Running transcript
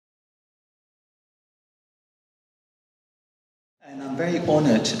And I'm very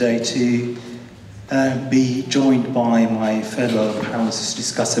honoured today to be joined by my fellow panellists to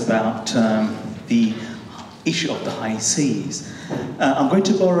discuss about the issue of the high seas. I'm going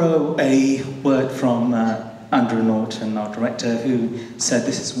to borrow a word from Andrew Norton, our director, who said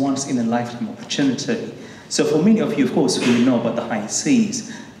this is once in a lifetime opportunity. So for many of you, of course, who know about the high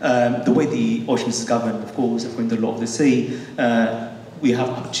seas, the way the oceans is governed, of course, according to the law of the sea, we have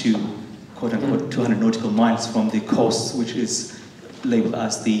up to, quote-unquote, 200 nautical miles from the coast, which is labeled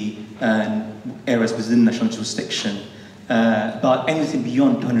as the areas within national jurisdiction. But anything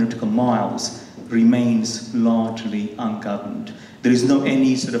beyond 200 nautical miles remains largely ungoverned. There is no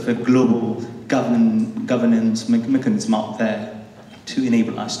any sort of a global governance mechanism out there to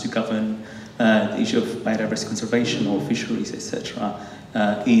enable us to govern the issue of biodiversity conservation or fisheries, etc.,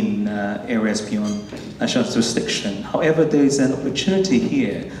 in areas beyond national jurisdiction. However, there is an opportunity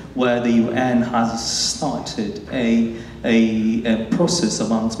here where the UN has started a process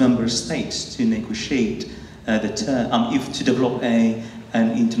amongst member states to negotiate to develop an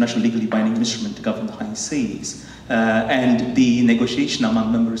international legally binding instrument to govern the high seas. And the negotiation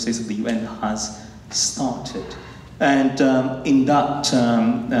among member states of the UN has started. And in that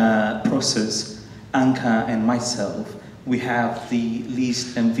process, Anca and myself, we have the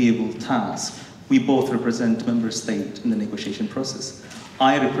least enviable task. We both represent member states in the negotiation process.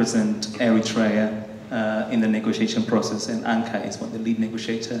 I represent Eritrea in the negotiation process, and Anca is one of the lead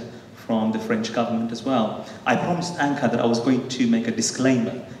negotiator from the French government as well. I promised Anca that I was going to make a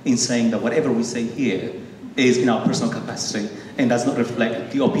disclaimer in saying that whatever we say here is in our personal capacity and does not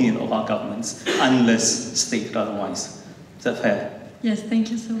reflect the opinion of our governments unless stated otherwise. Is that fair? Yes, thank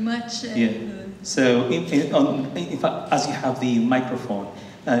you so much. Yeah. So, in fact, as you have the microphone,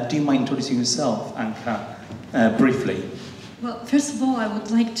 do you mind introducing yourself, Anca, briefly? Well, first of all, I would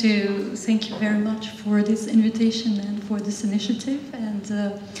like to thank you very much for this invitation and for this initiative.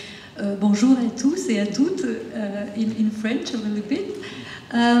 And bonjour à tous et à toutes in French a little bit.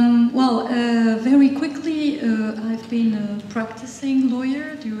 Very quickly, I've been a practicing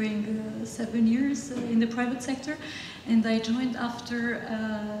lawyer during 7 years in the private sector, and I joined after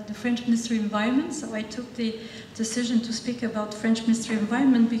the French Ministry of Environment. So I took the decision to speak about French Ministry of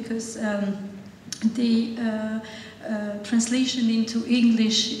Environment because the translation into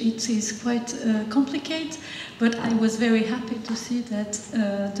English, it is quite complicated, but I was very happy to see that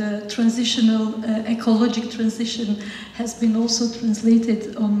the transitional ecologic transition has been also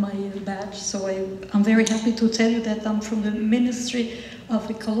translated on my badge. So I'm very happy to tell you that I'm from the Ministry of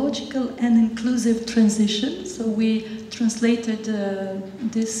Ecological and Inclusive Transition. So we translated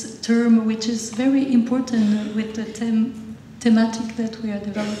this term, which is very important with the thematic that we are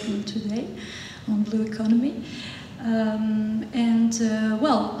developing today on blue economy. I'm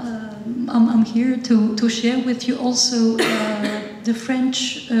here to share with you also the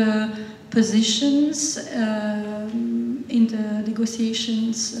French positions in the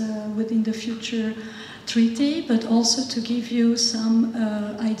negotiations within the future treaty, but also to give you some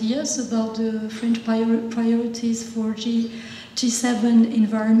ideas about the French priorities for G7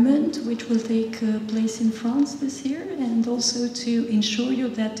 environment, which will take place in France this year, and also to ensure you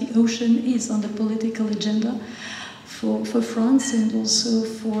that the ocean is on the political agenda for France and also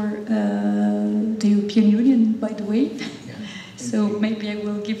for the European Union, by the way. Yeah, so maybe I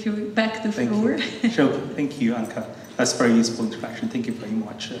will give you back the floor. Sure, thank you, Anca. That's very useful introduction. Thank you very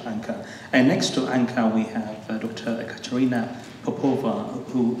much, Anca. And next to Anca, we have Dr. Ekaterina Popova,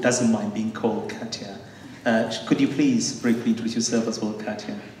 who doesn't mind being called Katya. Could you please briefly introduce yourself as well,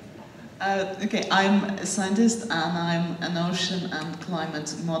 Katya? Okay, I'm a scientist and I'm an ocean and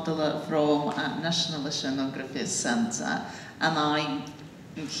climate modeler from National Oceanography Centre, and I'm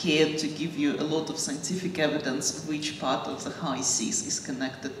here to give you a lot of scientific evidence which part of the high seas is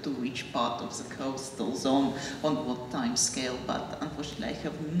connected to which part of the coastal zone on what time scale, but unfortunately I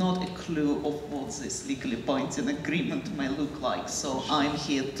have not a clue of what this legally binding agreement may look like, so I'm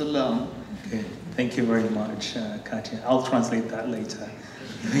here to learn. Okay, thank you very much, Katya. I'll translate that later.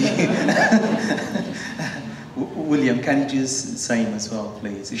 William, can you just say him as well,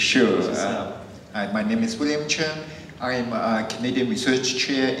 please? Sure. My name is William Cheung. I am a Canadian Research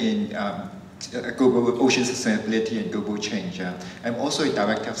Chair in Global Ocean Sustainability and Global Change. I'm also a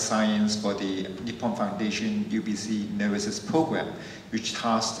Director of Science for the Nippon Foundation UBC Neresis Program, which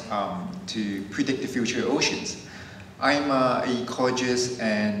tasked to predict the future of oceans. I'm an ecologist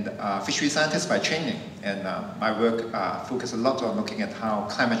and fishery scientist by training, and my work focuses a lot on looking at how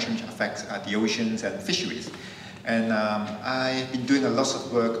climate change affects the oceans and fisheries. And I've been doing a lot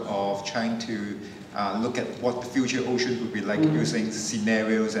of work of trying to look at what the future ocean would be like using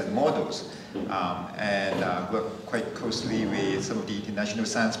scenarios and models. And work quite closely with some of the International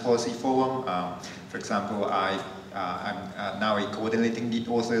Science Policy Forum. For example, I'm now a coordinating lead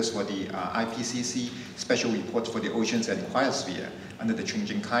author for the IPCC Special Report for the Oceans and Biosphere under the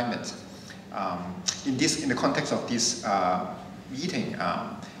changing climate. In the context of this meeting,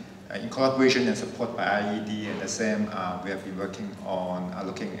 in collaboration and support by IIED and Essam, we have been working on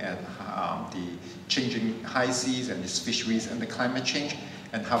looking at the changing high seas and its fisheries and the climate change,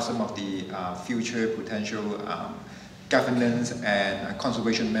 and how some of the future potential governance and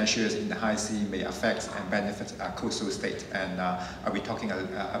conservation measures in the high sea may affect and benefit our coastal state. And I'll be talking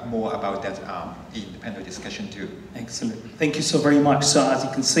more about that in the panel discussion too. Excellent. Thank you so very much. So as you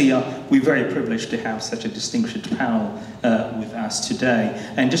can see, we're very privileged to have such a distinguished panel with us today.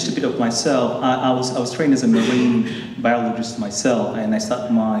 And just a bit of myself, I was trained as a marine biologist myself, and I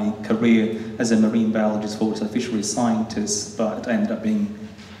started my career as a marine biologist for a fisheries scientist, but I ended up being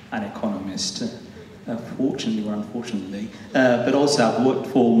an economist. Fortunately or unfortunately, but also I've worked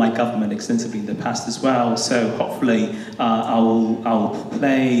for my government extensively in the past as well, so hopefully I'll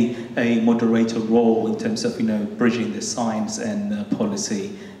play a moderator role in terms of bridging the science and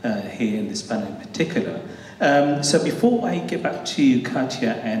policy here in this panel in particular. So before I get back to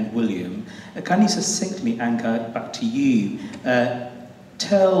Katya and William, can you succinctly, Anca, back to you,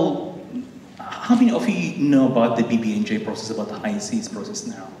 tell how many of you know about the BB&J process, about the high seas process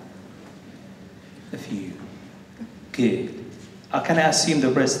now? A few. Good. Can I assume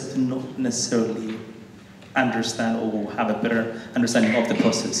the rest do not necessarily understand or have a better understanding of the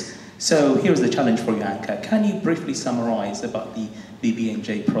process? So here's the challenge for you, Anca. Can you briefly summarize about the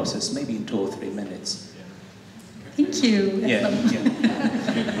BB&J process, maybe in 2 or 3 minutes? Thank you. Yeah.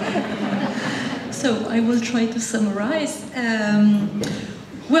 So I will try to summarize.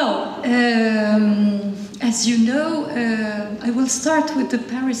 As you know, I will start with the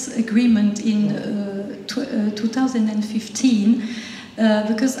Paris Agreement in 2015,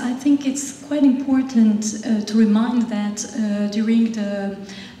 because I think it's quite important to remind that during the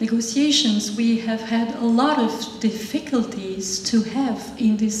negotiations we have had a lot of difficulties to have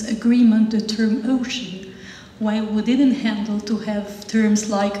in this agreement the term ocean. While we didn't handle to have terms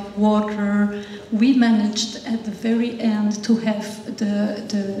like water, we managed at the very end to have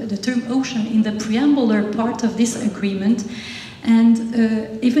the term ocean in the preambular part of this agreement. And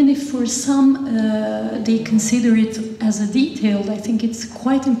even if for some they consider it as a detail, I think it's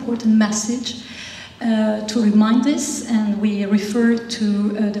quite important message to remind this, and we refer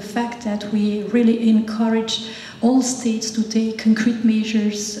to the fact that we really encourage all states to take concrete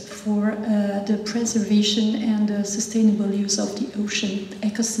measures for the preservation and the sustainable use of the ocean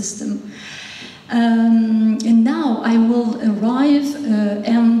ecosystem. And now I will arrive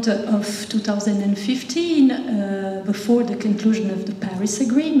end of 2015, before the conclusion of the Paris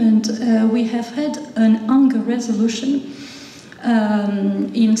Agreement. We have had an Anca resolution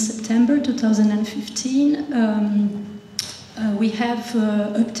in September 2015. We have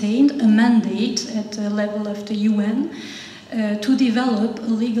obtained a mandate at the level of the UN to develop a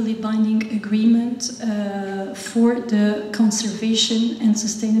legally binding agreement for the conservation and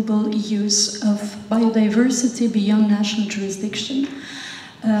sustainable use of biodiversity beyond national jurisdiction,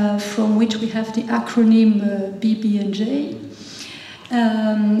 from which we have the acronym BB&J.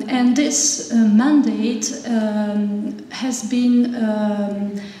 And this mandate has been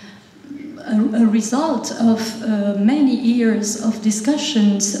a result of many years of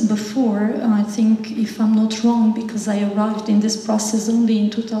discussions before. I think, if I'm not wrong, because I arrived in this process only in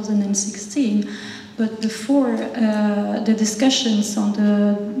 2016, but before the discussions on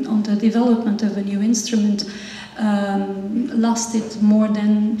the development of a new instrument lasted more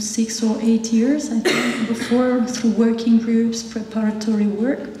than 6 or 8 years, I think, before, through working groups, preparatory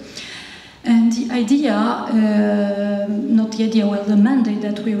work. And the idea, the mandate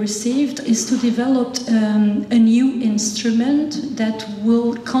that we received is to develop a new instrument that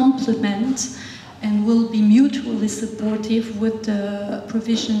will complement and will be mutually supportive with the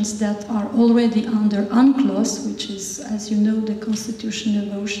provisions that are already under UNCLOS, which is, as you know, the Constitution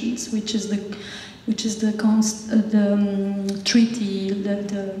of Oceans, which is the treaty,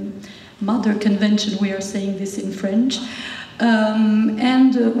 the Mother Convention, we are saying this in French.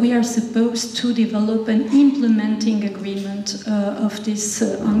 And we are supposed to develop an implementing agreement of this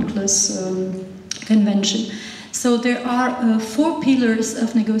UNCLOS convention. So there are 4 pillars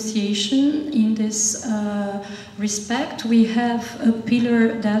of negotiation in this respect. We have a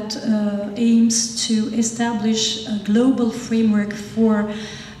pillar that aims to establish a global framework for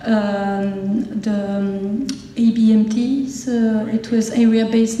The ABMTs, it was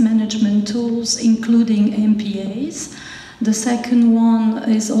area-based management tools, including MPAs. The second one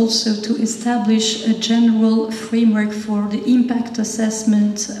is also to establish a general framework for the impact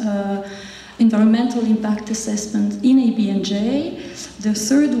assessment, environmental impact assessment in ABNJ. The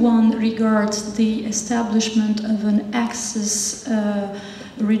third one regards the establishment of an access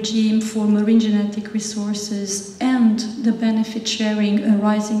regime for marine genetic resources and the benefit sharing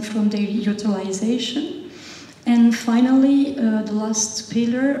arising from their utilization. And finally, the last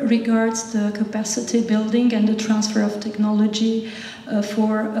pillar regards the capacity building and the transfer of technology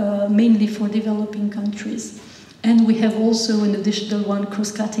mainly for developing countries. And we have also an additional one,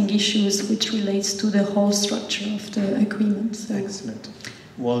 cross-cutting issues, which relates to the whole structure of the agreement. So. Excellent.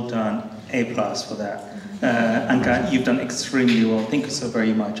 Well done. A+ for that. Anca, you've done extremely well. Thank you so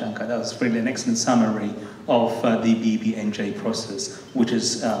very much, Anca. That was really an excellent summary of the BBNJ process, which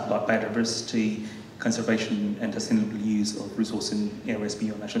is about biodiversity, conservation and sustainable use of resources in areas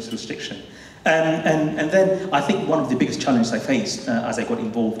beyond national jurisdiction. And then I think one of the biggest challenges I faced as I got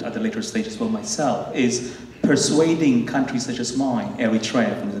involved at the later stage as well myself is persuading countries such as mine,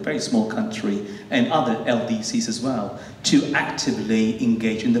 Eritrea, from a very small country, and other LDCs as well, to actively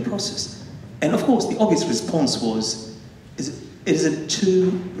engage in the process. And of course, the obvious response was, is it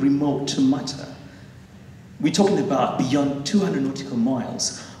too remote to matter? We're talking about beyond 200 nautical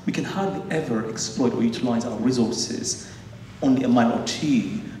miles. We can hardly ever exploit or utilize our resources only a mile or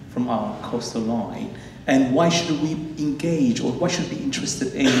two from our coastal line. And why should we engage, or why should we be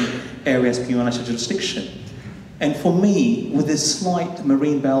interested in areas beyond national jurisdiction? And for me, with this slight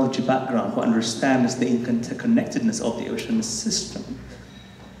marine biology background, who understands the interconnectedness of the ocean system,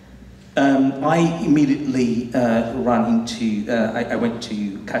 I immediately I went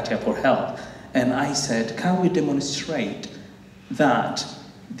to Katia for help, and I said, can we demonstrate that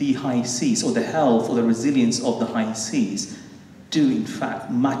the high seas, or the health or the resilience of the high seas, do in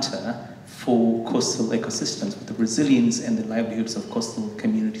fact matter for coastal ecosystems, with the resilience and the livelihoods of coastal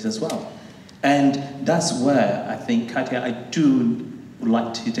communities as well. And that's where I think, Katia, I would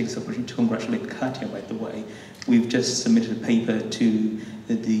like to take this opportunity to congratulate Katia, by the way. We've just submitted a paper to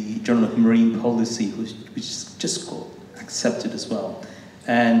the Journal of Marine Policy, which just got accepted as well.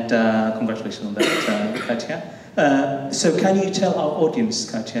 And congratulations on that, Katia. So can you tell our audience,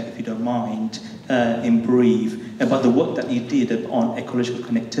 Katia, if you don't mind, in brief, about the work that you did on ecological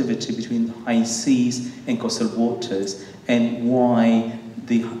connectivity between the high seas and coastal waters, and why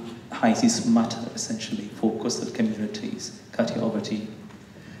the high seas matter, essentially, for coastal communities? Katia, over to you.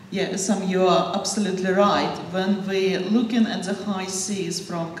 Yeah, Essam, you are absolutely right. When we're looking at the high seas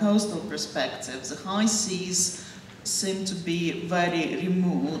from coastal perspective, the high seas seem to be very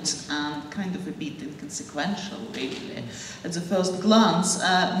remote and kind of a bit inconsequential, really. At the first glance,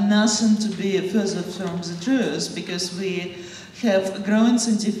 nothing to be further from the truth, because we have growing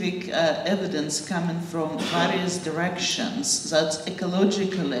scientific evidence coming from various directions that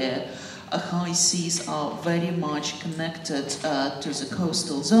ecologically high seas are very much connected to the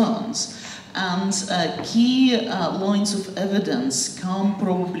coastal zones. And key lines of evidence come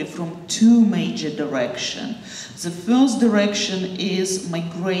probably from two major directions. The first direction is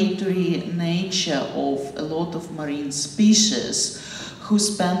migratory nature of a lot of marine species who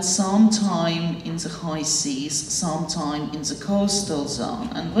spend some time in the high seas, some time in the coastal zone.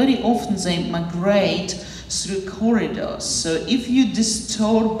 And very often they migrate through corridors. So if you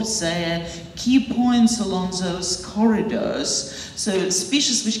disturb the key points along those corridors, so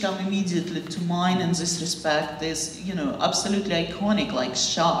species which come immediately to mind in this respect is, absolutely iconic, like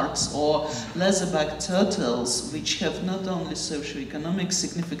sharks or leatherback turtles, which have not only socio-economic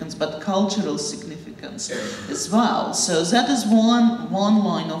significance but cultural significance as well. So that is one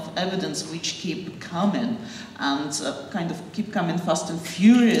line of evidence which keep coming, and kind of keep coming fast and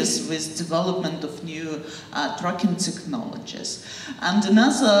furious with development of new tracking technologies. And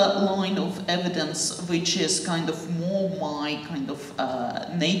another line of evidence, which is kind of more my kind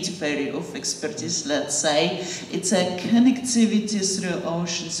of native area of expertise, let's say, it's a connectivity through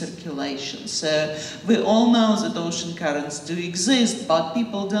ocean circulation. So we all know that ocean currents do exist, but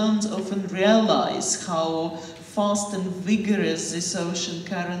people don't often realize how fast and vigorous these ocean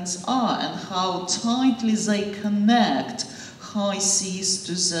currents are, and how tightly they connect high seas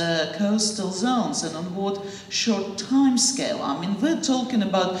to the coastal zones, and on what short time scale. I mean, we're talking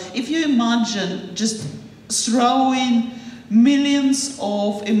about, if you imagine just throwing millions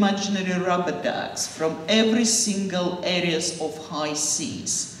of imaginary rubber ducks from every single areas of high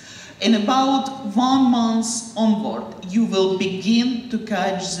seas, in about 1 month onward, you will begin to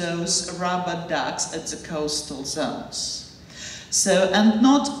catch those rubber ducks at the coastal zones. So, and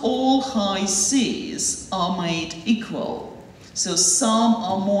not all high seas are made equal. So some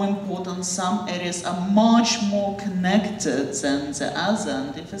are more important, some areas are much more connected than the other.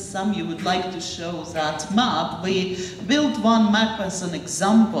 And if some you would like to show that map, we built one map as an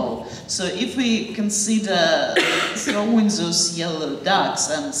example. So if we consider throwing those yellow ducks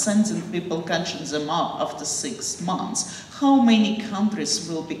and sending people catching them up after 6 months, how many countries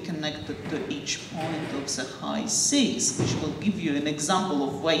will be connected to each point of the high seas, which will give you an example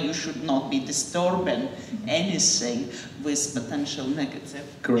of where you should not be disturbing anything with potential negative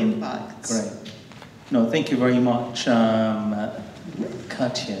impacts. Great. No, thank you very much,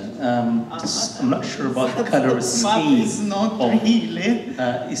 Katya. I'm not sure about the color scheme. It's not really.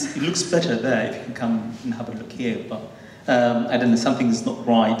 It looks better there if you can come and have a look here, but I don't know, something's not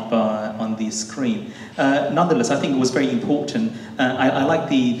right on the screen. Nonetheless, I think it was very important. I like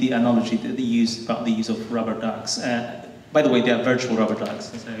the analogy that they use about the use of rubber ducks. By the way, they are virtual rubber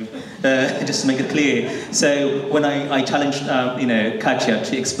ducks, so just to make it clear. So when I challenged Katya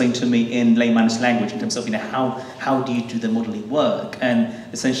to explain to me in layman's language in terms of how do you do the modeling work, and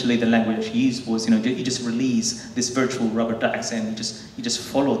essentially the language she used was you just release this virtual rubber ducks and you just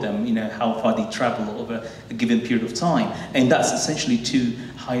follow them, how far they travel over a given period of time, and that's essentially to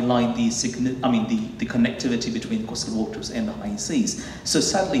highlight the connectivity between coastal waters and the high seas. So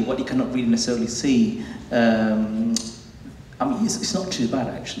sadly, what you cannot really necessarily see. It's not too bad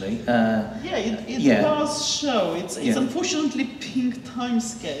actually. It does show. It's unfortunately pink color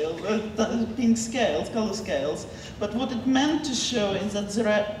scales. But what it meant to show is that there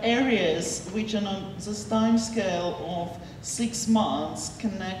are areas which are on this time scale of 6 months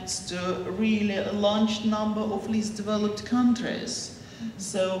connects to really a large number of least developed countries.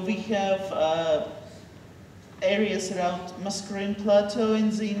 So we have areas around Mascarene Plateau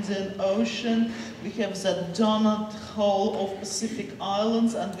in the Indian Ocean, we have that donut hole of Pacific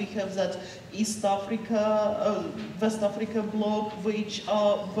Islands, and we have that East Africa, West Africa block, which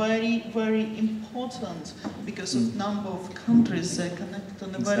are very, very important because of number of countries they connect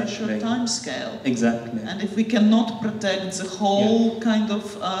on a very short time scale. Exactly. And if we cannot protect the whole kind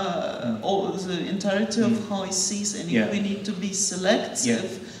of, or the entirety of high seas, and if we need to be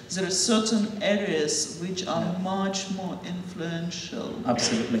selective, there are certain areas which are much more influential.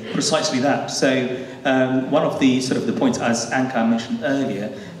 Absolutely, precisely that. So one of the the points, as Anca mentioned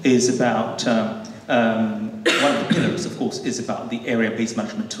earlier, is about one of the pillars, of course, is about the area-based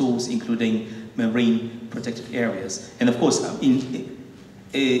management tools, including marine protected areas. And of course, the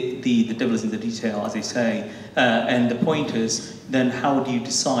devil is in the detail, as they say. And the point is, then how do you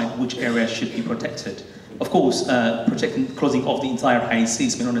decide which areas should be protected? Of course, closing off the entire high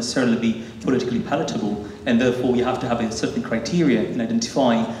seas may not necessarily be politically palatable, and therefore you have to have a certain criteria in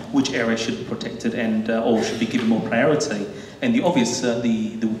identifying which areas should be protected and or should be given more priority. And the obvious,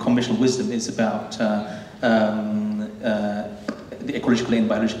 the conventional wisdom is about the ecologically and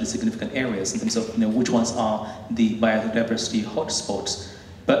biologically significant areas in terms of which ones are the biodiversity hotspots.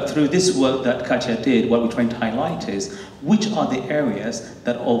 But through this work that Katya did, what we're trying to highlight is which are the areas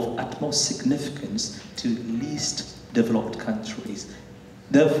that are of utmost significance to least developed countries.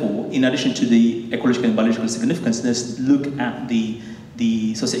 Therefore, in addition to the ecological and biological significance, let's look at the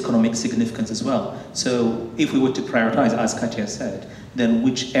socioeconomic significance as well. So if we were to prioritize, as Katya said, then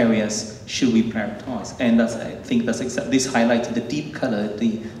which areas should we prioritize? And I think that's exactly, this highlighted the deep color,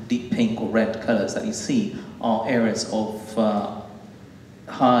 the deep pink or red colors that you see are areas of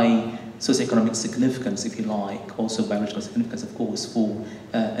high socioeconomic significance, if you like, also biological significance, of course, for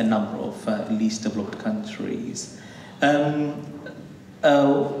a number of least developed countries. I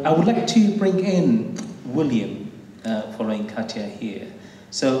would like to bring in William, following Katya here.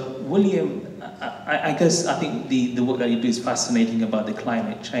 So, William, I think the work that you do is fascinating about the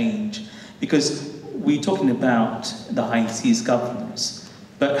climate change, because we're talking about the high seas governance,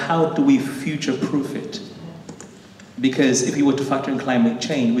 but how do we future-proof it? Because if we were to factor in climate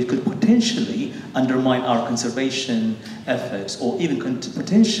change, we could potentially undermine our conservation efforts, or even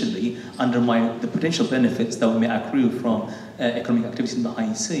potentially undermine the potential benefits that we may accrue from economic activities in the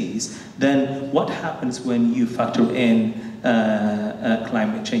high seas. Then what happens when you factor in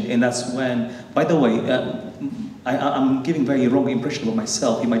climate change? And that's when, by the way, I'm giving very wrong impression about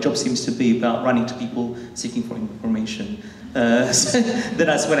myself. My job seems to be about running to people seeking for information. So then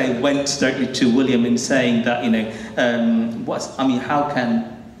that's when I went directly to William in saying that, how can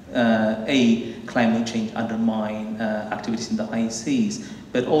climate change undermine activities in the high seas,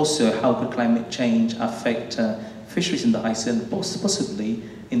 but also how could climate change affect fisheries in the high seas and possibly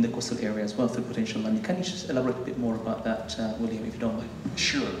in the coastal area as well through potential landing. Can you just elaborate a bit more about that, William, if you don't mind?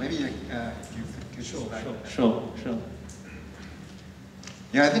 Sure, maybe you Sure.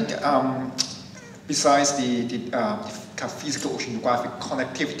 Yeah, I think besides the physical oceanographic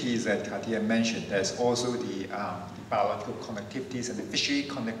connectivities that Katia mentioned, there's also the biological connectivities and the fishery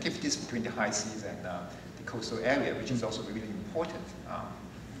connectivities between the high seas and the coastal area, which is also really important.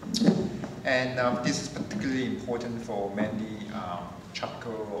 This is particularly important for many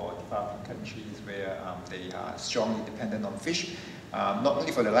tropical or developing countries where they are strongly dependent on fish, not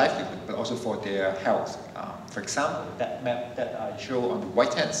only for their livelihood, but also for their health. For example, that map that I show on the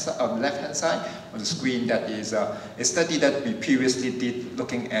on the left-hand side on the screen, that is a study that we previously did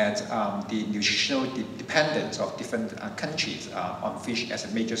looking at the nutritional dependence of different countries on fish as a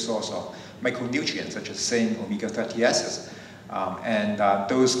major source of micronutrients, such as zinc, omega fatty acids.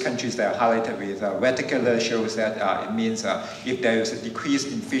 Those countries that are highlighted with red color shows that it means if there is a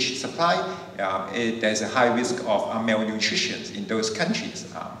decrease in fish supply, there's a high risk of malnutrition in those countries.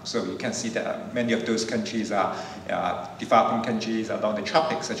 So you can see that many of those countries are developing countries along the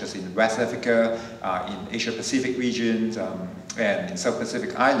tropics, such as in West Africa, in Asia Pacific regions, and in South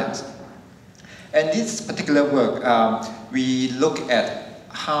Pacific Islands. And this particular work, we look at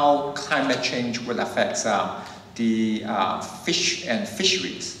how climate change will affect the fish and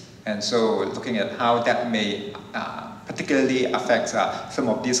fisheries. And so looking at how that may particularly affect some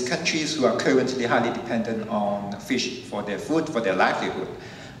of these countries who are currently highly dependent on fish for their food, for their livelihood.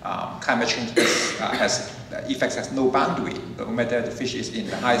 Climate change has effects has no boundary, no matter the fish is in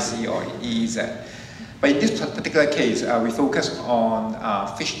the high sea or in EEZ. But in this particular case, we focus on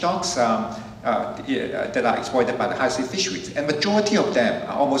fish stocks that are exploited by the high sea fisheries. And majority of them,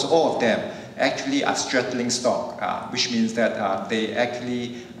 almost all of them, actually are straddling stock, which means that they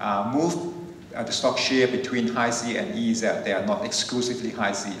actually move the stock share between high sea and EEZ. They are not exclusively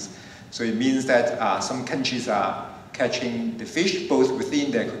high seas. So it means that some countries are catching the fish both within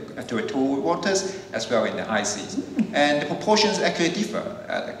their territorial waters as well in the high seas. And the proportions actually differ,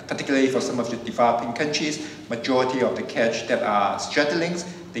 particularly for some of the developing countries. Majority of the catch that are straddlings,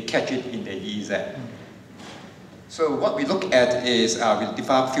 they catch it in the EEZ. So what we look at is we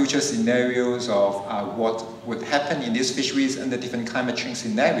develop future scenarios of what would happen in these fisheries under different climate change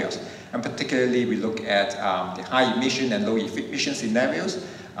scenarios. And particularly we look at the high emission and low emission scenarios.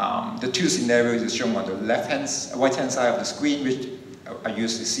 The two scenarios is shown on the right-hand side of the screen, which I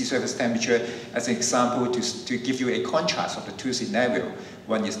use the sea surface temperature as an example to give you a contrast of the two scenarios.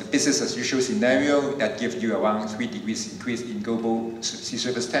 One is the business as usual scenario that gives you around 3 degrees increase in global sea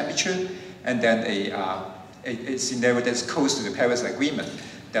surface temperature, and then a scenario that's close to the Paris Agreement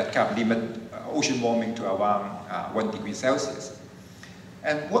that can limit ocean warming to around 1 degree Celsius.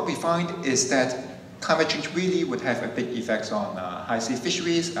 And what we find is that climate change really would have a big effect on high sea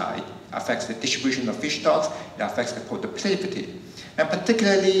fisheries. It affects the distribution of fish stocks, it affects the productivity. And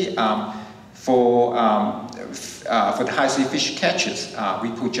particularly for the high sea fish catches,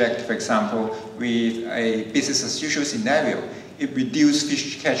 we project, for example, with a business as usual scenario, it reduced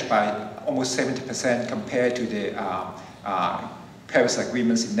fish catch by almost 70% compared to the Paris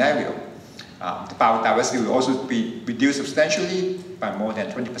Agreement scenario. The biodiversity will also be reduced substantially by more than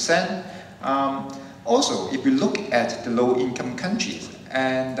 20%. Also, if we look at the low-income countries,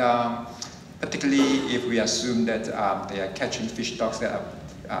 and particularly if we assume that they are catching fish stocks that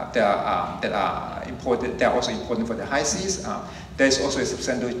are important, they are also important for the high seas, there is also a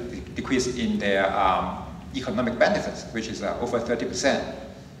substantial decrease in their economic benefits, which is over 30%.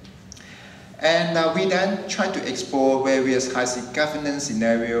 And we then try to explore various high sea governance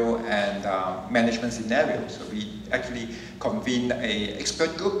scenario and management scenarios. So we actually convened an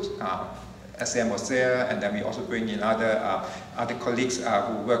expert group. Essam was there, and then we also bring in other colleagues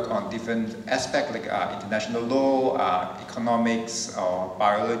who work on different aspects like international law, economics, or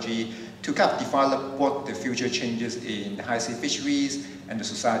biology, to kind of develop what the future changes in the high sea fisheries and the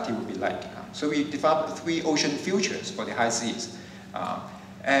society will be like. So we developed 3 ocean futures for the high seas.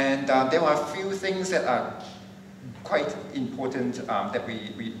 And there are a few things that are quite important that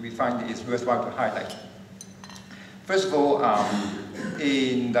we find is worthwhile to highlight. First of all,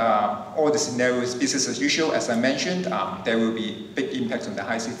 in all the scenarios, business as usual, as I mentioned, there will be big impacts on the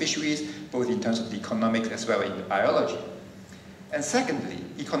high sea fisheries, both in terms of the economics as well as in the biology. And secondly,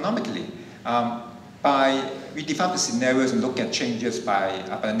 economically, we develop the scenarios and look at changes by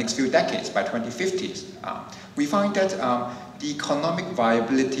the next few decades, by 2050s. We find that the economic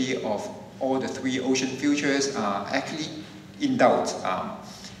viability of all the 3 ocean futures are actually in doubt.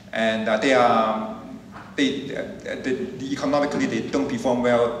 And economically, they don't perform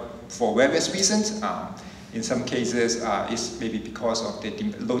well for various reasons. In some cases, it's maybe because of the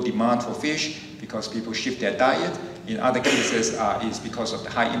low demand for fish, because people shift their diet. In other cases, it's because of the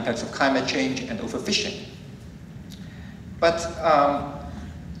high impacts of climate change and overfishing. But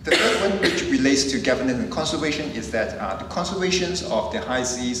The third one, which relates to governance and conservation, is that the conservations of the high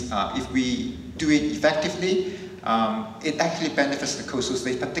seas, if we do it effectively, it actually benefits the coastal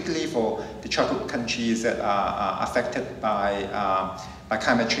states, particularly for the tropical countries that are affected by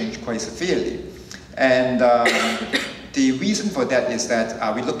climate change quite severely. And the reason for that is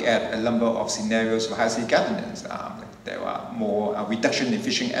that we look at a number of scenarios for high sea governance. There are more reduction in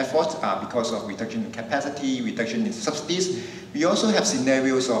fishing efforts because of reduction in capacity, reduction in subsidies. We also have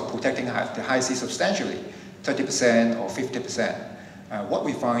scenarios of protecting the high seas substantially, 30% or 50%. What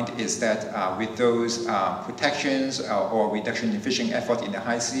we find is that with those protections or reduction in fishing effort in the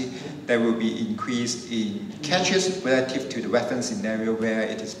high sea, there will be increase in catches relative to the reference scenario where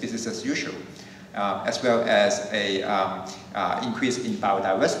it is business as usual, as well as a increase in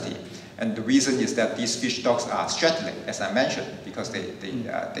biodiversity. And the reason is that these fish stocks are straddling, as I mentioned, because they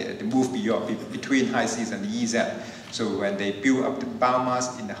move between high seas and the EEZ. So when they build up the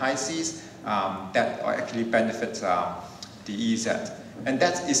biomass in the high seas, that actually benefits the EEZ. And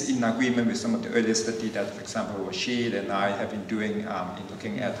that is in agreement with some of the earlier study that, for example, Rashid and I have been doing in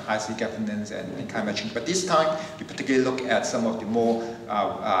looking at high sea governance and climate change. But this time, we particularly look at some of the more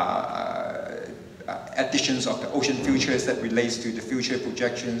additions of the ocean futures that relates to the future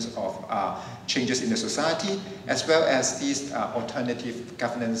projections of changes in the society, as well as these alternative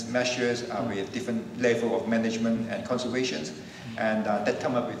governance measures with different level of management and conservation, and that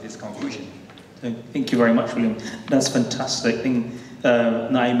come up with this conclusion. Thank you very much, William. That's fantastic. I think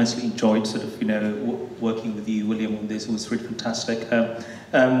I immensely enjoyed sort of working with you, William, on this. It was really fantastic.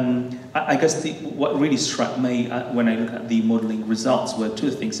 I guess what really struck me when I look at the modelling results were two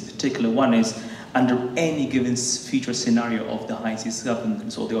things in particular. One is, under any given future scenario of the high seas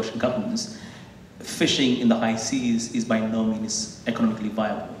governance or the ocean governance, fishing in the high seas is by no means economically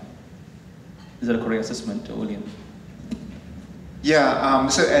viable. Is that a correct assessment, William? Yeah,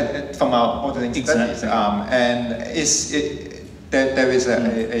 so from our modeling studies, and there is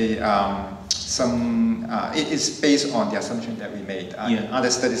it is based on the assumption that we made. Other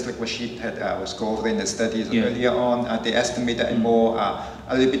studies like Rashid was go over in the studies earlier on, they estimated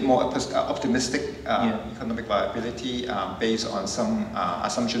a little bit more optimistic economic viability based on some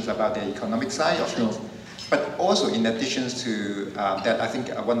assumptions about the economic side of things. But also in addition to that, I think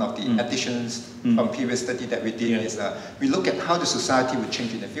one of the additions from previous study that we did is we look at how the society would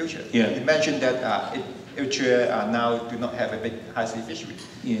change in the future. You mentioned that Eritrea now do not have a big high sea fishery.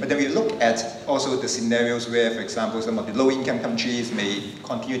 But then we look at also the scenarios where, for example, some of the low-income countries may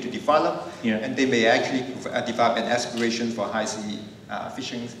continue to develop, and they may actually develop an aspiration for high sea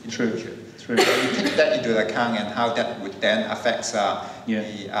fishing in the future. So we take that into account and how that would then affect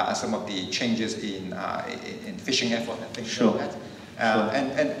some of the changes in fishing effort and things like that.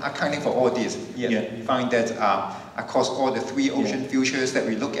 And accounting for all this, we find that across all the three ocean futures that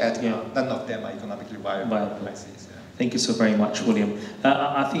we look at, none of them are economically viable. Thank you so very much, William.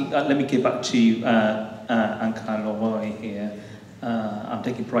 I think, let me get back to Anca Leroy here. I'm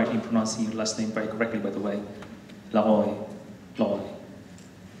taking pride in pronouncing your last name very correctly, by the way. Leroy.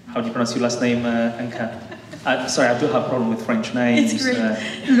 How do you pronounce your last name, Anca? Sorry, I do have a problem with French names. It's great.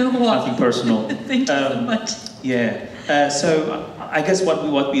 Leroy. Nothing personal. Thank you so much. So I guess what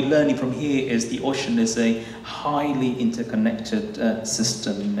we're learning from here is the ocean is a highly interconnected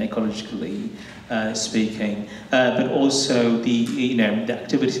system, ecologically speaking, but also the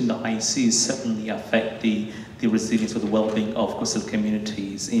activities in the high seas certainly affect the resilience or the well-being of coastal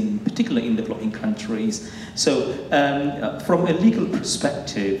communities, in particular in developing countries. So, from a legal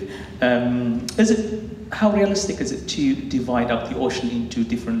perspective, how realistic is it to divide up the ocean into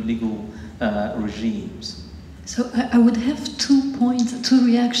different legal regimes? So I would have 2 points, 2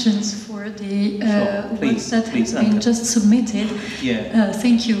 reactions for the ones that have been just submitted.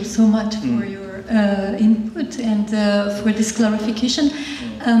 Thank you so much for your input and for this clarification.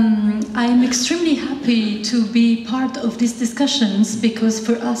 I'm extremely happy to be part of these discussions because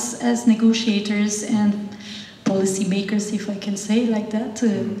for us as negotiators and policymakers, if I can say like that,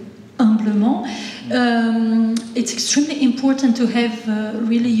 humblement, it's extremely important to have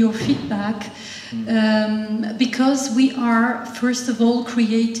really your feedback. Because we are, first of all,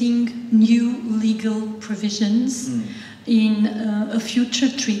 creating new legal provisions in a future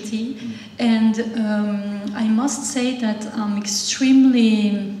treaty. And I must say that I'm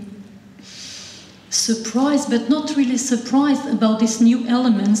extremely surprised, but not really surprised about these new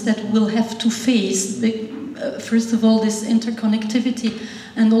elements that we'll have to face. First of all, this interconnectivity,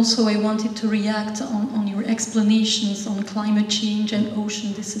 and also I wanted to react on your explanations on climate change and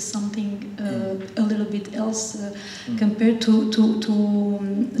ocean. This is something a little bit else compared to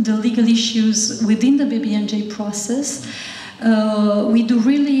the legal issues within the BBNJ process. We do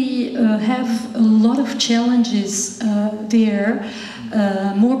really have a lot of challenges there,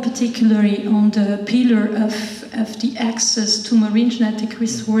 more particularly on the pillar of the access to marine genetic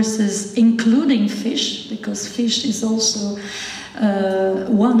resources, including fish, because fish is also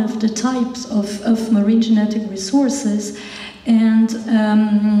one of the types of marine genetic resources. And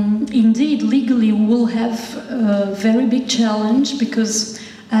indeed, legally, we will have a very big challenge because,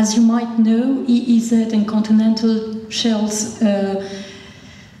 as you might know, EEZ and continental shelves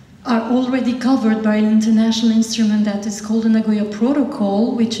are already covered by an international instrument that is called the Nagoya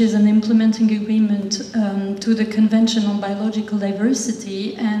Protocol, which is an implementing agreement to the Convention on Biological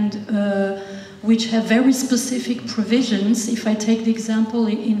Diversity, and which have very specific provisions. If I take the example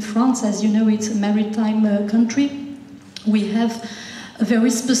in France, as you know, it's a maritime country. We have a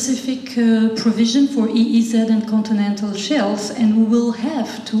very specific provision for EEZ and continental shelves, and we will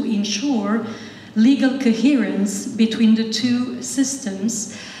have to ensure legal coherence between the two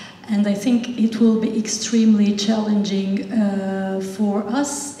systems. And I think it will be extremely challenging for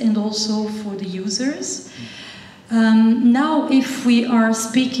us and also for the users. Now, if we are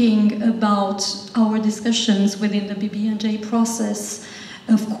speaking about our discussions within the BBNJ process,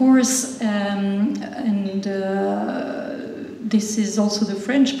 of course, this is also the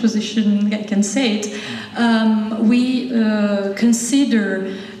French position, I can say it, we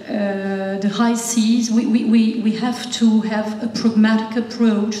consider the high seas. We have to have a pragmatic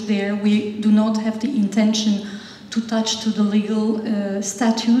approach there. We do not have the intention to touch to the legal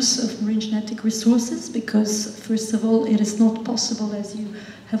status of marine genetic resources, because first of all, it is not possible, as you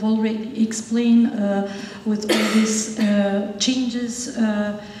have already explained, with all these changes,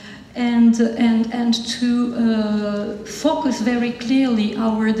 and to focus very clearly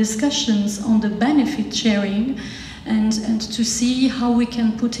our discussions on the benefit sharing, and to see how we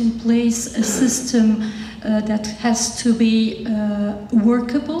can put in place a system that has to be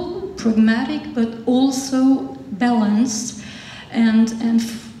workable, pragmatic, but also balanced, and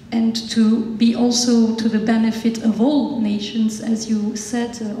to be also to the benefit of all nations, as you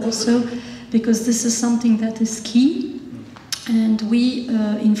said also, because this is something that is key. And we,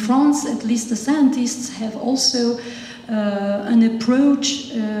 in France, at least the scientists, have also an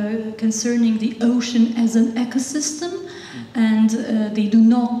approach concerning the ocean as an ecosystem, and they do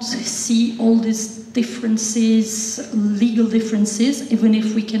not see all these differences, legal differences, even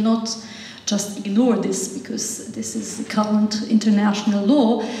if we cannot just ignore this, because this is the current international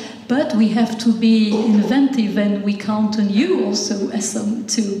law. But we have to be inventive, and we count on you also, Essam,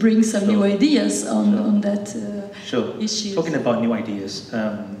 to bring some new ideas on that issue. Talking about new ideas,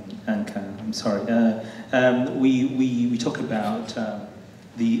 Anca, I'm sorry. We talk about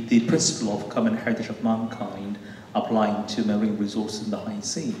the principle of common heritage of mankind applying to marine resources in the high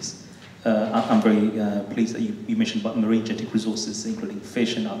seas. I'm very pleased that you mentioned about marine genetic resources, including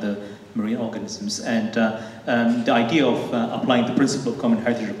fish and other marine organisms. And the idea of applying the principle of common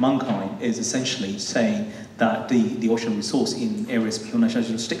heritage of mankind is essentially saying that the ocean resource in areas beyond national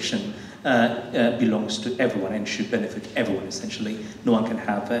jurisdiction belongs to everyone and should benefit everyone, essentially. No one can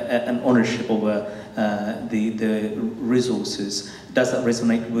have an ownership over the resources. Does that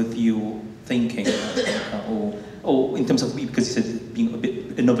resonate with your thinking? Or in terms of, because you said being a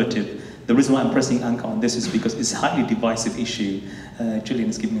bit innovative, the reason why I'm pressing Anca on this is because it's a highly divisive issue. Julian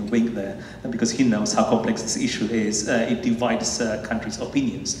is giving me a wink there, because he knows how complex this issue is. It divides countries'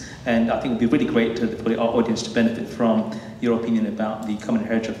 opinions. And I think it would be really great for our audience to benefit from your opinion about the common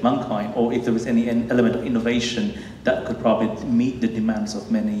heritage of mankind, or if there is any element of innovation that could probably meet the demands of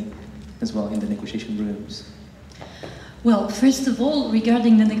many as well in the negotiation rooms. Well, first of all,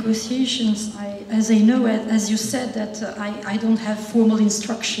 regarding the negotiations, as I know, as you said, that I don't have formal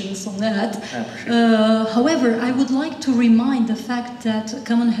instructions on that. However, I would like to remind the fact that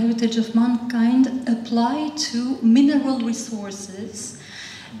common heritage of mankind apply to mineral resources,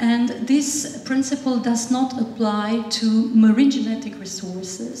 and this principle does not apply to marine genetic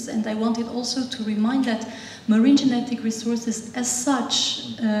resources. And I wanted also to remind that marine genetic resources as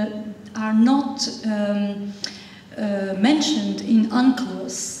such are not mentioned in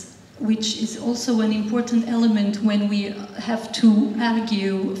UNCLOS, which is also an important element when we have to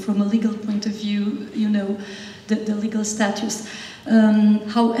argue from a legal point of view, you know, the legal status.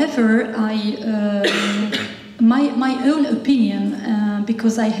 However, my own opinion,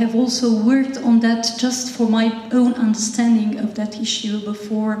 because I have also worked on that just for my own understanding of that issue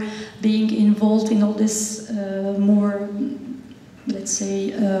before being involved in all this more, let's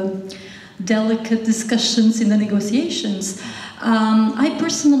say, delicate discussions in the negotiations. I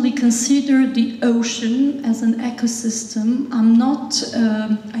personally consider the ocean as an ecosystem.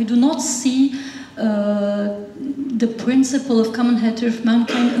 I do not see the principle of common heritage of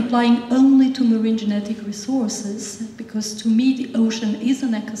mankind applying only to marine genetic resources, because to me the ocean is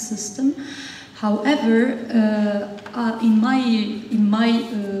an ecosystem. However, in my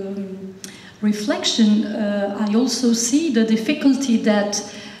reflection, I also see the difficulty that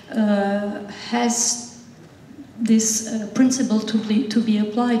has this principle to be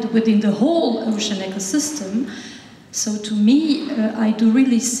applied within the whole ocean ecosystem. So to me, I do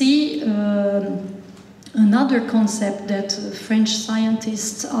really see another concept that French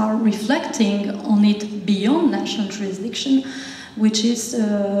scientists are reflecting on it beyond national jurisdiction, which is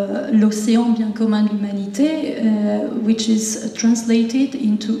l'océan bien commun de l'humanité, which is translated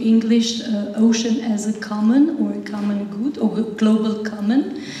into English ocean as a common or a common good or a global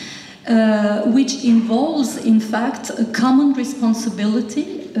common, which involves in fact a common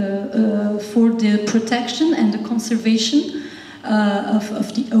responsibility for the protection and the conservation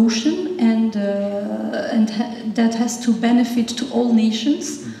of the ocean, and that has to benefit to all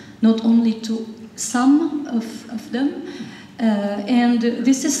nations, not only to some of them. And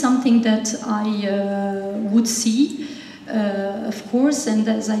this is something that I would see, of course, and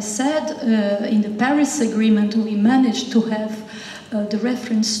as I said, in the Paris Agreement we managed to have the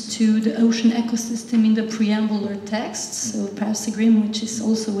reference to the ocean ecosystem in the preamble or text, so Paris Agreement, which is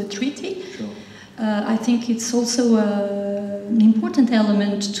also a treaty. Sure. I think it's also an important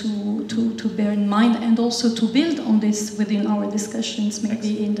element to bear in mind, and also to build on this within our discussions,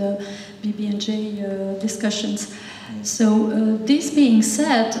 maybe in the BB&J discussions. So this being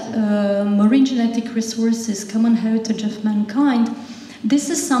said, marine genetic resources, common heritage of mankind, this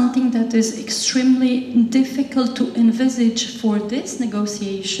is something that is extremely difficult to envisage for this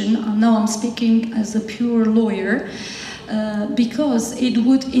negotiation. Now I'm speaking as a pure lawyer, because it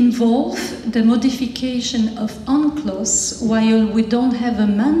would involve the modification of UNCLOS, while we don't have a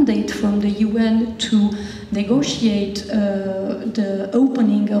mandate from the UN to negotiate the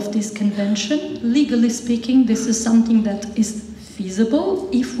opening of this convention. Legally speaking, this is something that is feasible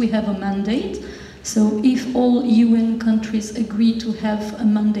if we have a mandate. So if all UN countries agree to have a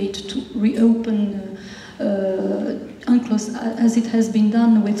mandate to reopen UNCLOS, as it has been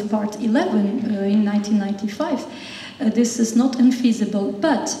done with Part 11 in 1995, this is not unfeasible.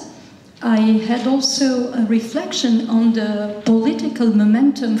 But I had also a reflection on the political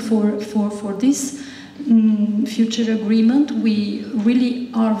momentum for this future agreement. We really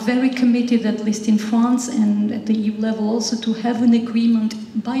are very committed, at least in France and at the EU level also, to have an agreement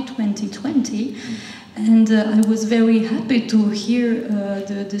by 2020. And I was very happy to hear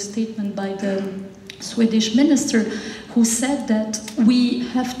the statement by the Swedish minister, who said that we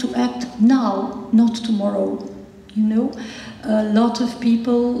have to act now, not tomorrow. You know, a lot of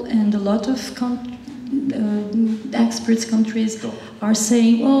people and a lot of experts, countries are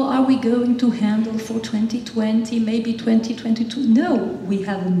saying, well, are we going to handle for 2020, maybe 2022? No, we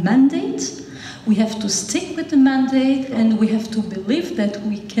have a mandate, we have to stick with the mandate, and we have to believe that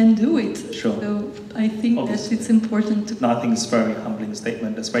we can do it. Sure. So I think that it's important to... No, I think it's a very humbling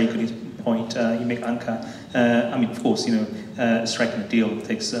statement. That's a very good point you make, Anca. I mean, of course, you know, striking a deal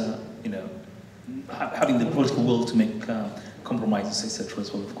takes, you know, having the political will to make compromises, etc.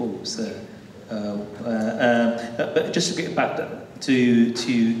 as well, of course. But just to get back to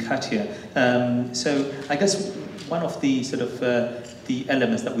Katia, so I guess one of the sort of the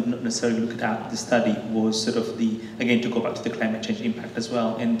elements that we didn't necessarily look at the study was sort of the, again, to go back to the climate change impact as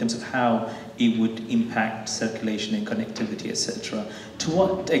well, in terms of how it would impact circulation and connectivity, etc. To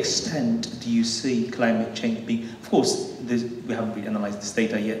what extent do you see climate change being, of course, we haven't really analysed this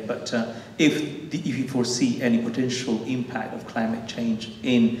data yet, but if you foresee any potential impact of climate change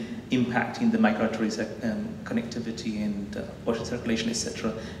in impacting the migratory connectivity and ocean circulation,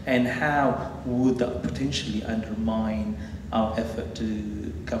 etc., and how would that potentially undermine our effort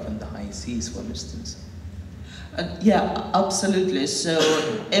to govern the high seas, for instance? Yeah, absolutely. So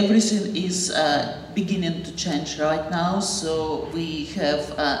everything is beginning to change right now. So we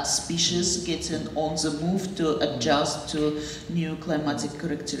have species getting on the move to adjust to new climatic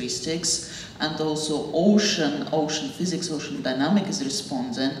characteristics, and also ocean physics, ocean dynamic is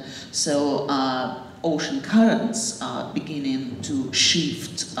responding. So ocean currents are beginning to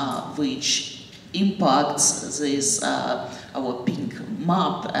shift, which impacts this our pink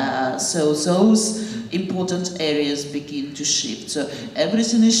map. So those important areas begin to shift. So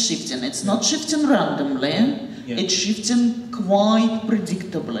everything is shifting. It's not shifting randomly. It's shifting quite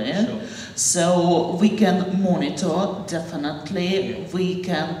predictably. Sure. So we can monitor, definitely. We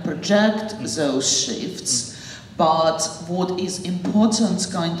can project those shifts. But what is important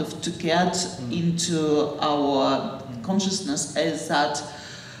kind of to get into our consciousness is that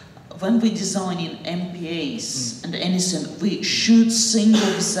when we design in MPAs and anything, we should think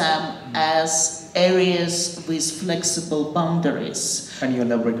of them as areas with flexible boundaries. Can you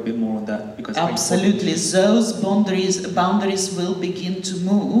elaborate a bit more on that? Because absolutely, those boundaries will begin to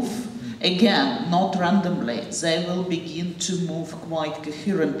move. Again, not randomly, they will begin to move quite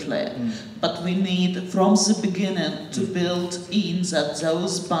coherently. But we need, from the beginning, to build in that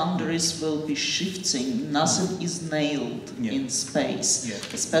those boundaries will be shifting. Nothing is nailed in space,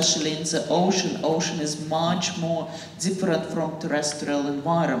 especially in the ocean. Ocean is much more different from terrestrial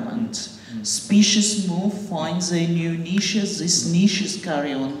environment. Species move, find their new niches, these niches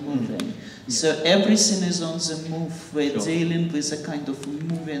carry on moving. So everything is on the move. We're dealing with a kind of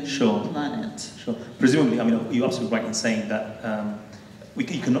moving planet. Sure. Presumably, I mean, you're absolutely right in saying that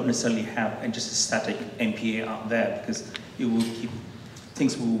you cannot necessarily have just a static MPA out there, because it will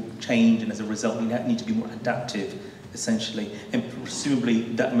things will change, and as a result, we need to be more adaptive, essentially. And presumably,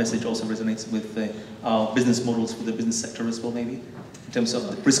 that message also resonates with our business models for the business sector as well, maybe, in terms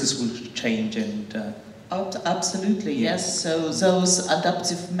of the risks will change and. Absolutely, yes. So those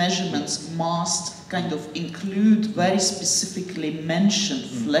adaptive measurements must kind of include very specifically mentioned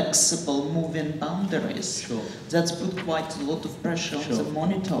flexible moving boundaries. That's put quite a lot of pressure on the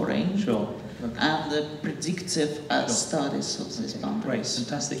monitoring and the predictive studies of these boundaries. Great,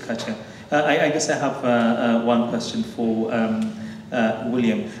 fantastic, Katja. I guess I have one question for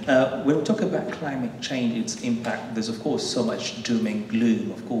William. When we talk about climate change, its impact, there's of course so much doom and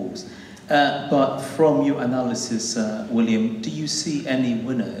gloom, of course. But from your analysis, William, do you see any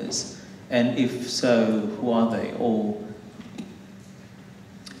winners? And if so, who are they? Or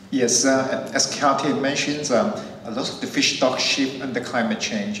yes, as Katja mentions, a lot of the fish stock shift under climate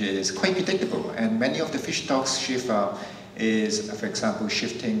change is quite predictable, and many of the fish stocks shift is, for example,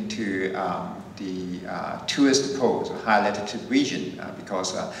 shifting to the tourist poles, high latitude region,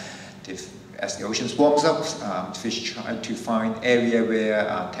 because as the oceans warms up, fish try to find area where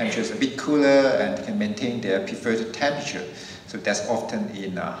temperatures are a bit cooler and can maintain their preferred temperature. So that's often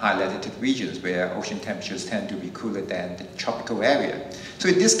in high latitude regions where ocean temperatures tend to be cooler than the tropical area. So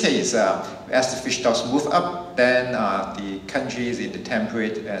in this case, as the fish stocks move up, then the countries in the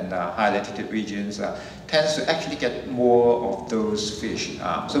temperate and high latitude regions tends to actually get more of those fish.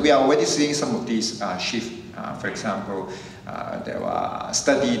 So we are already seeing some of these shifts. For example, there are a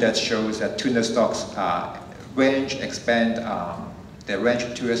study that shows that tuna stocks expand their range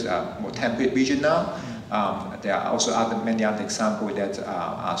towards a more temperate region now. There are also many other examples that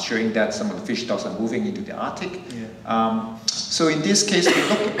are showing that some of the fish stocks are moving into the Arctic. So in this case, we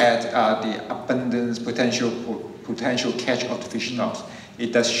look at the abundance potential catch of the fish stocks.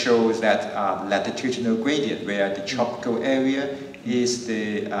 It does show that latitudinal gradient, where the tropical area is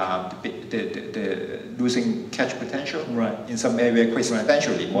the losing catch potential. In some area quite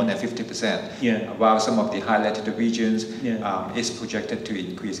substantially, more than 50%. While some of the high latitude regions is projected to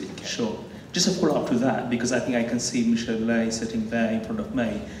increase in catch. Just a follow-up to that, because I think I can see Michel Lay sitting there in front of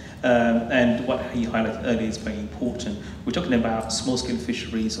me, and what he highlighted earlier is very important. We're talking about small-scale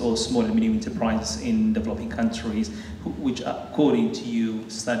fisheries or small and medium enterprises in developing countries, which, according to your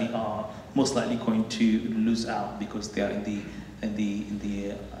study, are most likely going to lose out because they are in the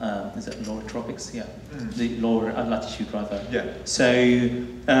is that lower tropics? The lower latitude rather. So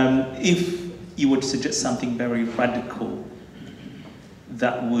if you would suggest something very radical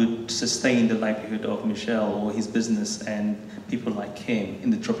that would sustain the livelihood of Michel or his business and people like him in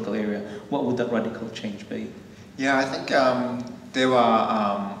the tropical area, what would that radical change be? I think there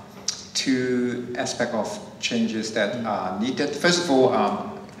are two aspects of changes that are needed. First of all,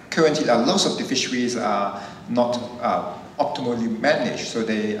 currently lots of the fisheries are not optimally managed, so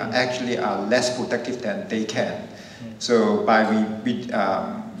they actually are less productive than they can. So by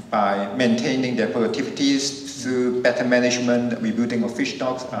maintaining their productivities through better management, rebuilding of fish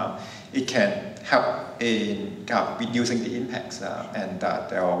stocks, it can help in reducing the impacts, and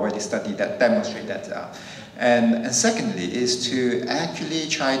there are already studies that demonstrate that. And secondly is to actually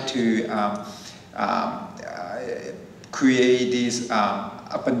try to create this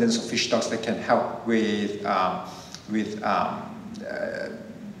abundance of fish stocks that can help with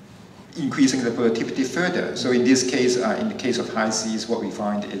increasing the productivity further. So in this case, in the case of high seas, what we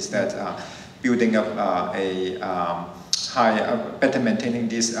find is that building up better maintaining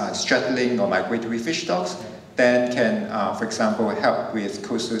these straddling or migratory fish stocks then can, for example, help with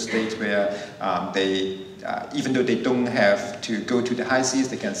coastal states where even though they don't have to go to the high seas,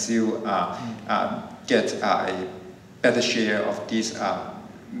 they can still get a better share of these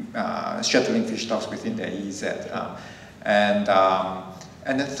straddling fish stocks within the EEZ.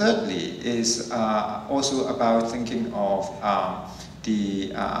 And then thirdly is also about thinking of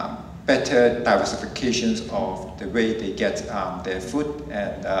the better diversifications of the way they get their food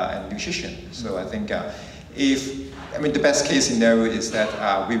and nutrition. So I think the best case scenario is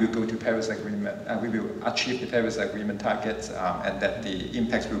that we will go to Paris Agreement, we will achieve the Paris Agreement targets, and that the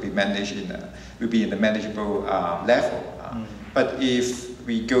impacts will be managed will be in a manageable level. But if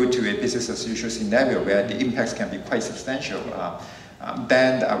we go to a business as usual scenario where the impacts can be quite substantial,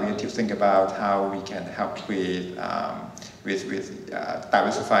 then we need to think about how we can help with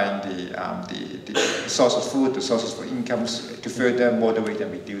diversifying the source of food, the sources for incomes to further moderate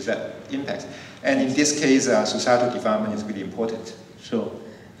and reduce that impact. And in this case, societal development is really important. Sure.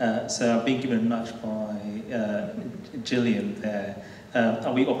 So I've been given a nudge by Gillian there.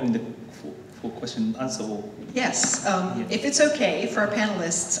 Are we opening for question and answer? Or? Yes. If it's okay for our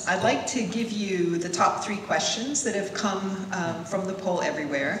panelists, I'd like to give you the top 3 questions that have come from the poll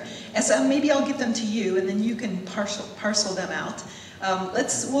everywhere. Essam, maybe I'll give them to you, and then you can parcel them out.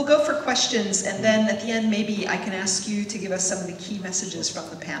 We'll go for questions, and then at the end, maybe I can ask you to give us some of the key messages from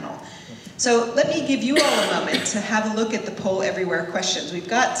the panel. So let me give you all a moment to have a look at the poll everywhere questions. We've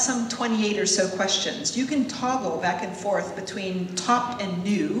got some 28 or so questions. You can toggle back and forth between top and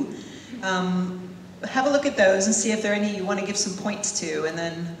new. Have a look at those and see if there are any you want to give some points to, and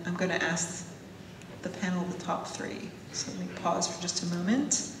then I'm going to ask the panel the top 3. So let me pause for just a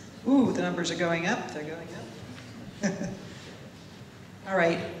moment. Ooh, the numbers are going up. They're going up. All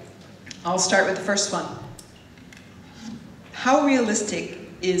right, I'll start with the first one. How realistic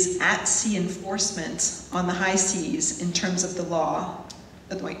is at-sea enforcement on the high seas in terms of the law?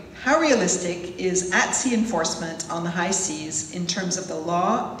 How realistic is at-sea enforcement on the high seas in terms of the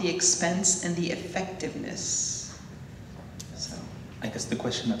law, the expense, and the effectiveness? So, I guess the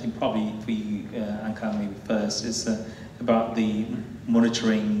question, I think probably for you, Anca, maybe first, is about the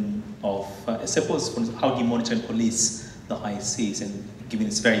monitoring of, suppose, how do you monitor and police the high seas, and given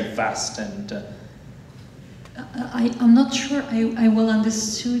it's very vast and... I'm not sure I well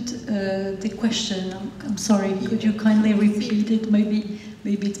understood the question. I'm sorry. Could you kindly repeat it? Maybe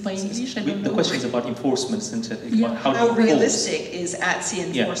it's by English. I don't know. The question is about enforcement, isn't it? Yeah. How realistic is at-sea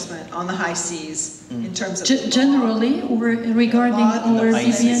enforcement on the high seas in terms of generally, or regarding our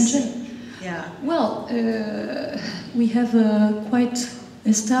BBNJ? Yeah. Well, we have a quite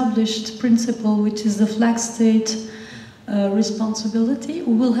established principle, which is the flag state responsibility.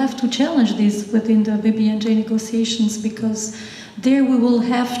 We will have to challenge this within the BBNJ negotiations, because there we will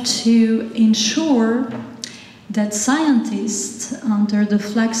have to ensure that scientists under the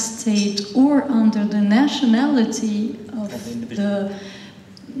flag state or under the nationality of the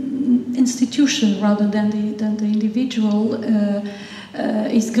institution rather than the individual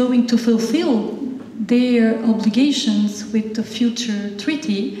is going to fulfill their obligations with the future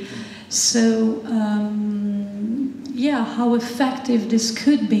treaty. So yeah, how effective this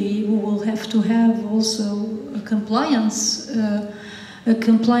could be, we will have to have also a compliance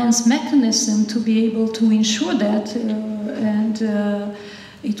mechanism to be able to ensure that, and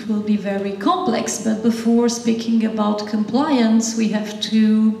it will be very complex. But before speaking about compliance, we have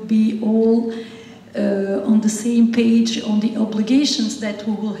to be all on the same page on the obligations that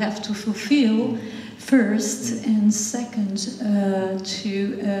we will have to fulfill first, and second,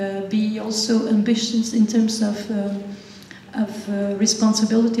 to be also ambitious in terms of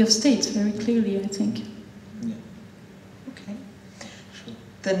responsibility of states, very clearly, I think. Yeah. Okay. Sure.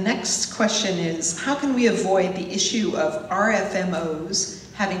 The next question is, how can we avoid the issue of RFMOs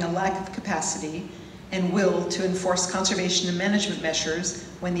having a lack of capacity and will to enforce conservation and management measures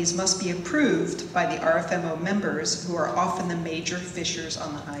when these must be approved by the RFMO members, who are often the major fishers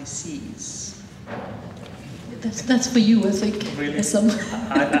on the high seas? That's for you, I think. Really?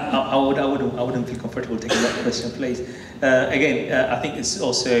 I wouldn't feel comfortable taking that question, please. Again, I think it's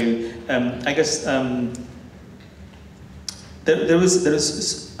also, I guess, there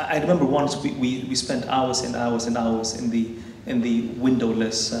was. I remember once we spent hours and hours and hours in the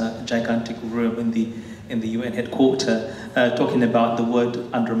windowless, gigantic room in the UN headquarters, talking about the word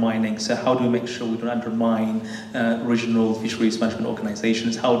undermining. So how do we make sure we don't undermine regional fisheries management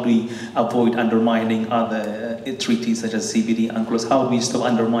organizations? How do we avoid undermining other treaties such as CBD, UNCLOS? How do we stop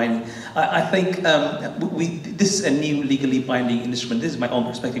undermining? I think this is a new legally binding instrument. This is my own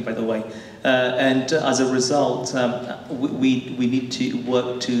perspective, by the way. And as a result, we need to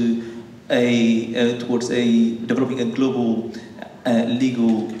work towards developing a global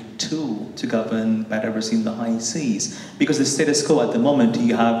legal tool to govern biodiversity in the high seas. Because the status quo at the moment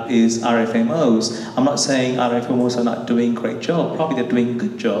you have is RFMOs. I'm not saying RFMOs are not doing a great job. Probably they're doing a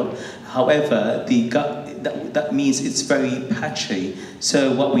good job. However, that means it's very patchy.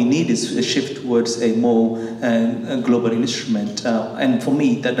 So what we need is a shift towards a more a global instrument. And for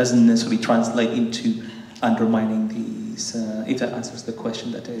me, that doesn't necessarily translate into undermining these, if that answers the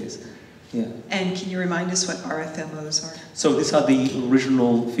question, that is. Yeah. And can you remind us what RFMOs are? So these are the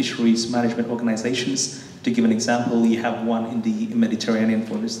regional fisheries management organizations. To give an example, you have one in the Mediterranean,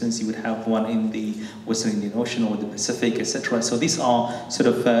 for instance, you would have one in the Western Indian Ocean or the Pacific, etc. So these are sort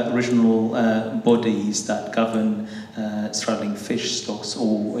of regional bodies that govern struggling fish stocks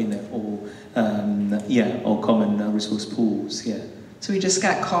or, or common resource pools, yeah. So we just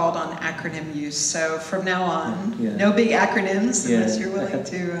got called on acronym use. So from now on, no big acronyms unless you're willing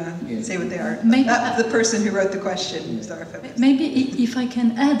to say what they are. Maybe the person who wrote the question is our focus. Maybe if I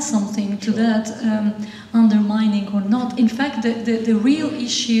can add something to that, undermining or not. In fact, the real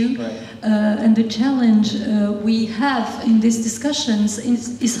issue and the challenge we have in these discussions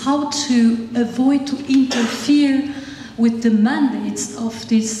is how to avoid to interfere with the mandates of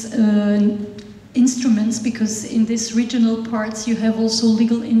these instruments, because in these regional parts you have also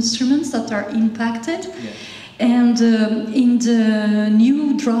legal instruments that are impacted. And in the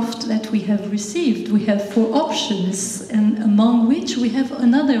new draft that we have received, we have 4 options, and among which we have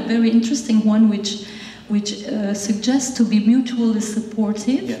another very interesting one which suggests to be mutually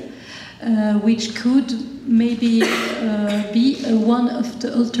supportive, which could maybe be one of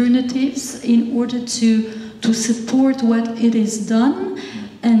the alternatives in order to support what it is done.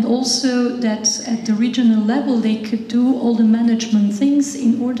 And also that at the regional level they could do all the management things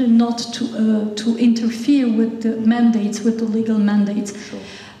in order not to interfere with the mandates, with the legal mandates.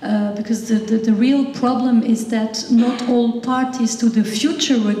 Because the real problem is that not all parties to the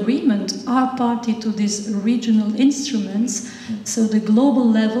future agreement are party to these regional instruments, so the global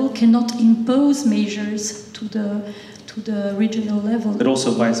level cannot impose measures to the regional level. But also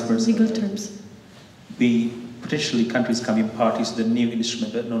vice versa. Legal terms. Potentially countries can be parties to the new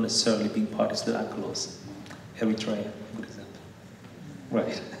instrument, but not necessarily being parties to the ACLOS. Eritrea, good example.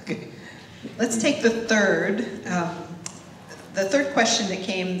 Right. Okay. Let's take the third question that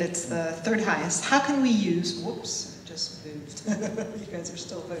came, that's the third highest. How can we use, whoops, I just moved. You guys are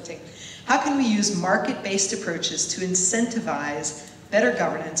still voting. How can we use market-based approaches to incentivize better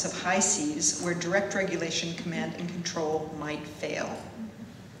governance of high seas where direct regulation, command, and control might fail?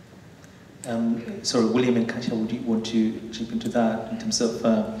 Sorry, William and Katia, would you want to chip into that in terms of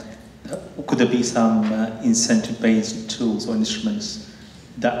could there be some incentive-based tools or instruments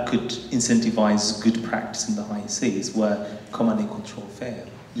that could incentivize good practice in the high seas where command and control fail?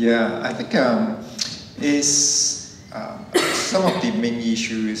 Yeah, I think some of the main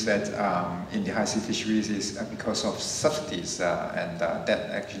issues that in the high sea fisheries is because of subsidies, and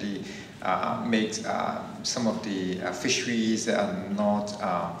that actually makes some of the fisheries that are not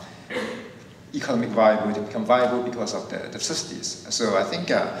economic viable to become viable because of the subsidies. So I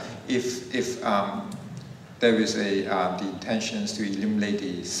think if there is the intentions to eliminate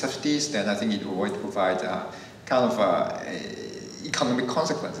the subsidies, then I think it will provide kind of economic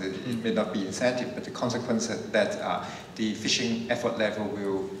consequences. It may not be incentive, but the consequence that the fishing effort level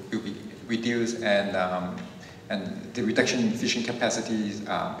will be reduced, and the reduction in fishing capacities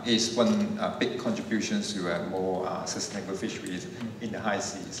is one big contribution to a more sustainable fisheries in the high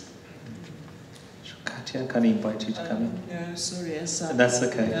seas. Katia, can I invite you to come in? No, sorry, Essam. That's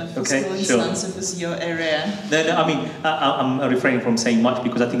okay. Okay, sure. It was your area. No, I mean, I'm refraining from saying much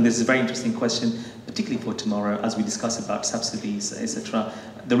because I think this is a very interesting question, particularly for tomorrow as we discuss about subsidies, etc.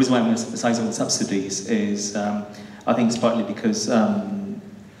 The reason why I'm emphasizing on subsidies is I think it's partly because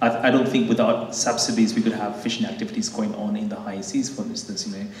I don't think without subsidies we could have fishing activities going on in the high seas, for instance.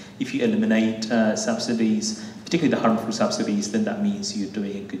 If you eliminate subsidies, particularly the harmful subsidies, then that means you're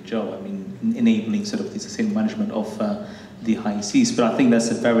doing a good job. I mean, enabling sort of the sustainable management of the high seas. But I think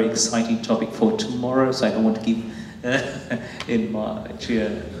that's a very exciting topic for tomorrow, so I don't want to keep in March. Yeah.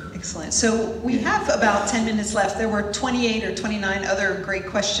 Excellent. So we have about 10 minutes left. There were 28 or 29 other great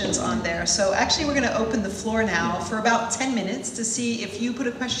questions on there. So actually we're going to open the floor now for about 10 minutes to see if you put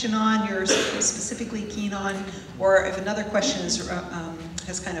a question on you're specifically keen on, or if another question is,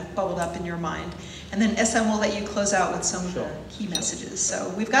 has kind of bubbled up in your mind. And then Essam will let you close out with some of the key messages.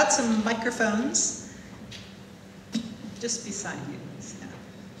 So we've got some microphones just beside you. Yeah.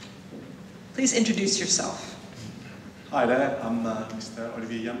 Please introduce yourself. Hi there, I'm Mr.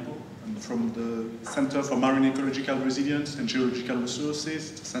 Olivier Yampo. I'm from the Centre for Marine Ecological Resilience and Geological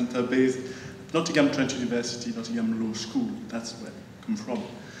Resources, the centre based at Nottingham Trent University, Nottingham Law School. That's where I come from.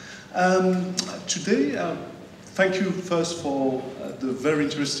 Today, thank you first for the very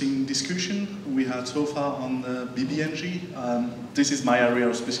interesting discussion we had so far on BBNG. This is my area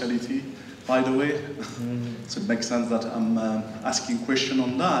of specialty, by the way. So it makes sense that I'm asking a question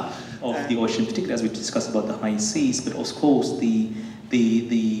on that. Of the ocean, particularly as we discussed about the high seas, but of course the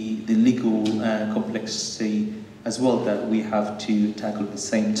legal complexity as well that we have to tackle at the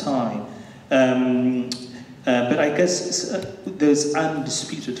same time. But I guess there's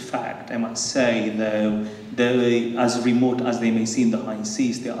undisputed fact, I must say, though, as remote as they may seem, the high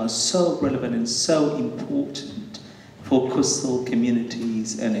seas, they are so relevant and so important for coastal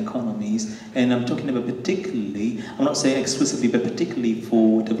communities and economies. And I'm talking about particularly, I'm not saying exclusively, but particularly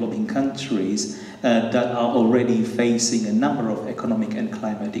for developing countries that are already facing a number of economic and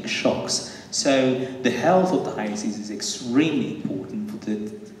climatic shocks. So the health of the high seas is extremely important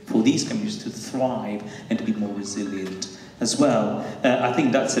for these communities to thrive and to be more resilient as well. I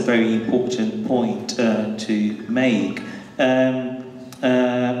think that's a very important point to make.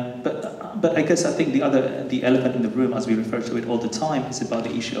 But I guess I think the elephant in the room, as we refer to it all the time, is about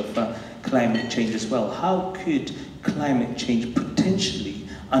the issue of climate change as well. How could climate change potentially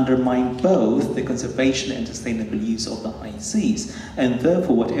undermine both the conservation and sustainable use of the high seas? And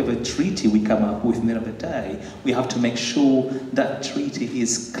therefore, whatever treaty we come up with in the end of the day, we have to make sure that treaty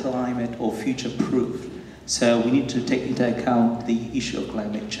is climate or future-proof. So we need to take into account the issue of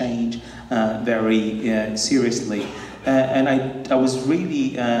climate change very seriously. And I was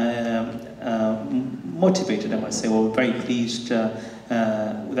really motivated, I must say, or very pleased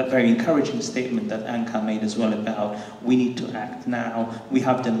with that very encouraging statement that Anca made as well about we need to act now. We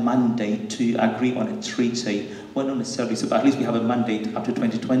have the mandate to agree on a treaty. Well, not necessarily so, but at least we have a mandate up to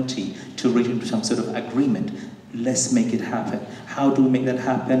 2020 to reach into some sort of agreement. Let's make it happen. How do we make that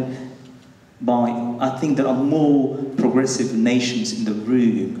happen? I think there are more progressive nations in the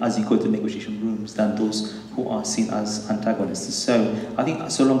room as you go to negotiation rooms than those who are seen as antagonists. So I think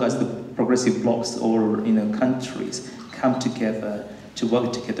so long as the progressive blocs or countries come together to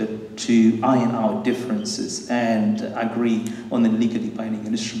work together to iron out differences and agree on a legally binding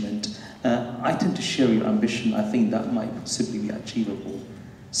instrument, I tend to share your ambition. I think that might possibly be achievable.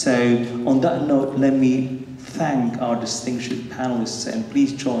 So on that note, let me thank our distinguished panelists, and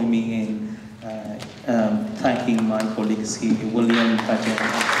please join me in thanking my colleagues here, William,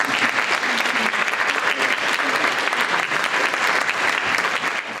 Ekaterina.